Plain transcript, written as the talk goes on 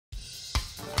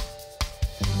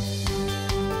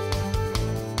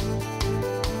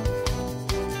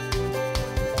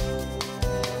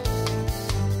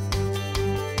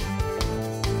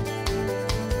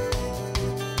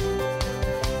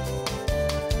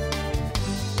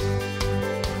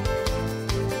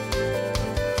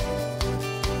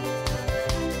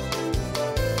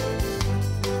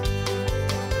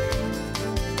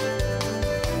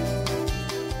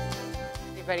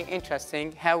very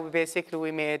interesting how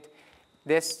we made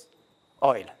this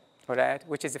oil, all right,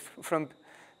 which is from,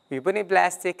 you put in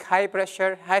plastic, high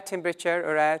pressure, high temperature,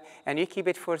 all right, and you keep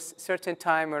it for a certain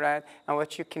time, all right, and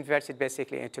what you convert it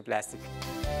basically into plastic.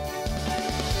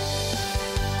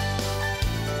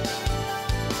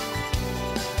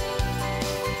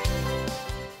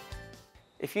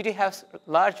 If you do have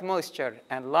large moisture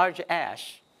and large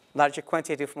ash, large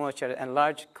quantity of moisture and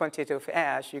large quantity of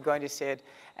ash, you're going to say,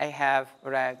 I have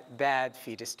bad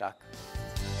feedstock.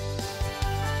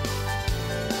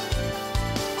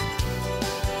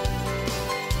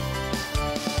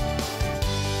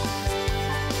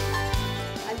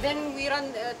 And then we run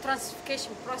a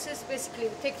transfixation process. Basically,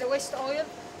 we take the waste oil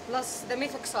plus the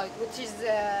methoxide, which is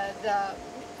the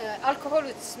alcohol,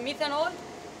 which is methanol,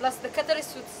 plus the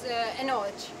catalyst, which is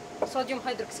NaOH, sodium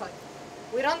hydroxide.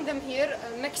 We run them here,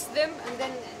 mix them, and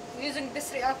then using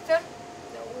this reactor,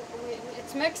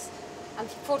 it's mixed, and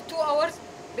for 2 hours,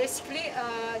 basically,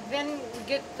 then we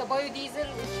get the biodiesel,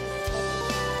 which is